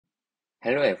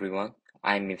Hello everyone,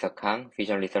 I'm Min-Seok Kang,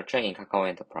 Vision Researcher in Kakao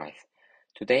Enterprise.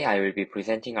 Today I will be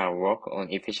presenting our work on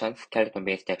efficient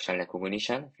skeleton-based action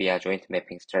recognition via joint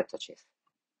mapping strategies.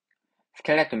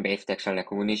 Skeleton-based action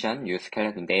recognition uses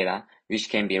skeleton data, which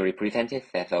can be represented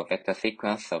as a vector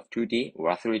sequence of 2D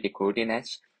or 3D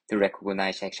coordinates to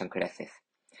recognize action classes.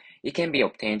 It can be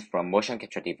obtained from motion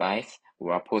capture device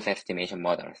or pose estimation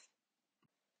models.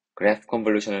 Graph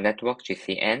convolutional network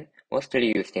 (GCN),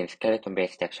 mostly used in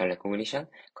skeleton-based action recognition,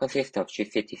 consists of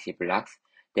GC-TC blocks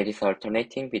that is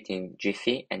alternating between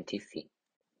GC and TC.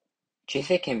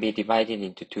 GC can be divided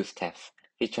into two steps: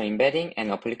 feature embedding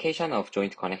and application of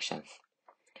joint connections.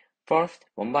 First,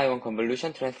 one-by-one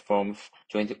convolution transforms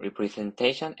joint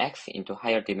representation X into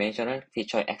higher dimensional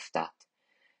feature X dot.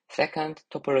 Second,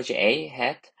 topology A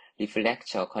hat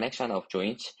reflects a connection of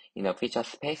joints in a feature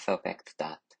space of X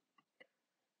dot.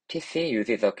 TC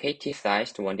uses a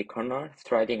KT-sized 1D kernel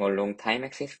striding along time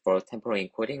axis for temporal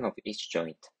encoding of each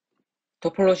joint.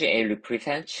 Topology A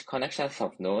represents connections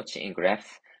of nodes in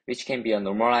graphs, which can be a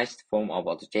normalized form of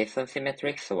adjacent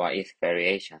symmetrics or its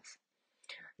variations.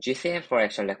 GCN for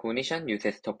action recognition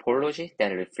uses topology that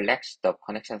reflects the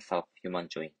connections of human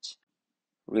joints.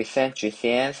 Recent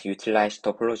GCNs utilize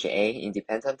topology A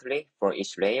independently for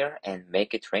each layer and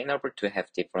make it trainable to have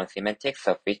different semantics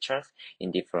of features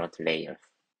in different layers.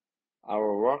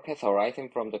 Our work has arisen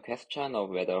from the question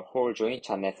of whether whole joints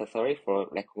are necessary for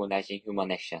recognizing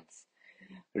human actions.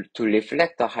 To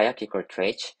reflect the hierarchical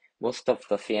traits, most of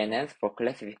the CNNs for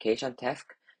classification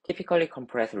tasks typically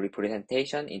compress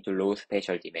representation into low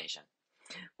spatial dimension,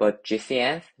 but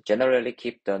GCNs generally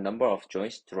keep the number of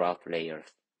joints throughout layers.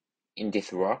 In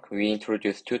this work, we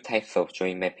introduced two types of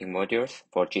joint mapping modules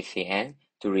for GCN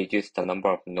to reduce the number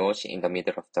of nodes in the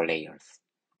middle of the layers.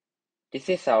 This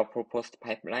is our proposed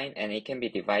pipeline, and it can be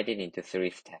divided into three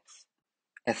steps.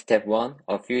 As step 1,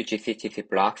 a few GCTC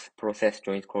blocks process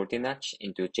joint coordinates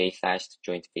into J-sized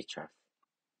joint features.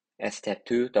 As step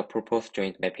 2, the proposed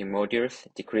joint mapping modules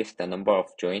decrease the number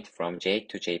of joints from J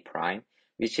to J prime,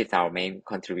 which is our main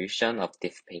contribution of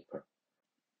this paper.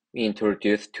 We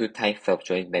introduced two types of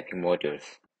joint mapping modules.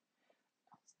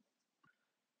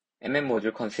 MM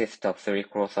module consists of three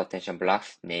cross-attention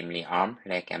blocks, namely arm,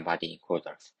 leg, and body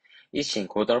encoders. Each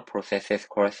encoder processes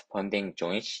corresponding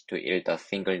joints to yield a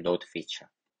single node feature.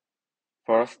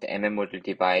 First, MM module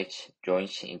divides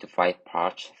joints into 5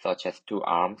 parts, such as 2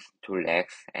 arms, 2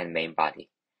 legs, and main body.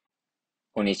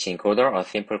 On each encoder, a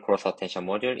simple cross-attention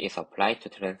module is applied to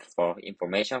transfer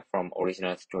information from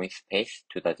original joint space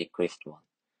to the decreased one.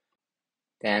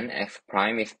 Then X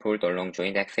prime is pulled along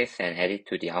joint axis and added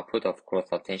to the output of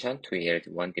cross-attention to yield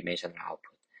one-dimensional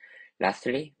output.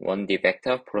 Lastly, 1D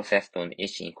vector processed on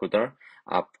each encoder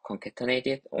are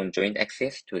concatenated on joint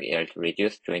axis to yield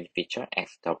reduced joint feature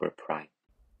X double prime.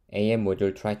 AM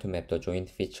module tried to map the joint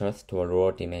features to a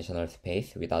lower dimensional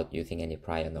space without using any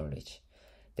prior knowledge.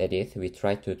 That is, we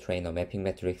tried to train a mapping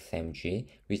matrix MG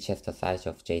which has the size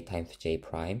of J times J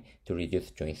prime to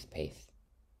reduce joint space.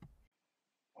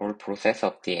 Whole process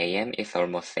of the AM is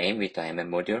almost same with the MM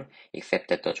module, except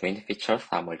that the joint features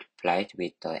are multiplied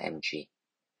with the MG.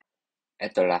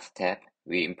 At the last step,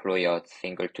 we employ a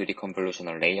single 2D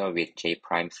convolutional layer with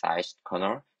J'-sized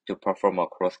kernel to perform a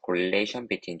cross-correlation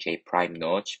between J'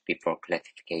 nodes before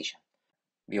classification.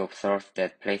 We observed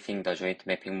that placing the joint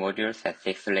mapping modules at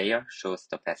 6th layer shows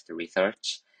the best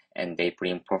results, and they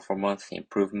bring performance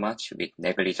improvement with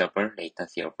negligible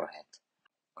latency overhead.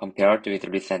 Compared with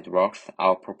recent works,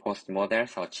 our proposed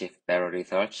models achieve better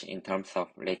results in terms of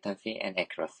latency and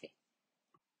accuracy.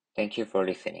 Thank you for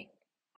listening.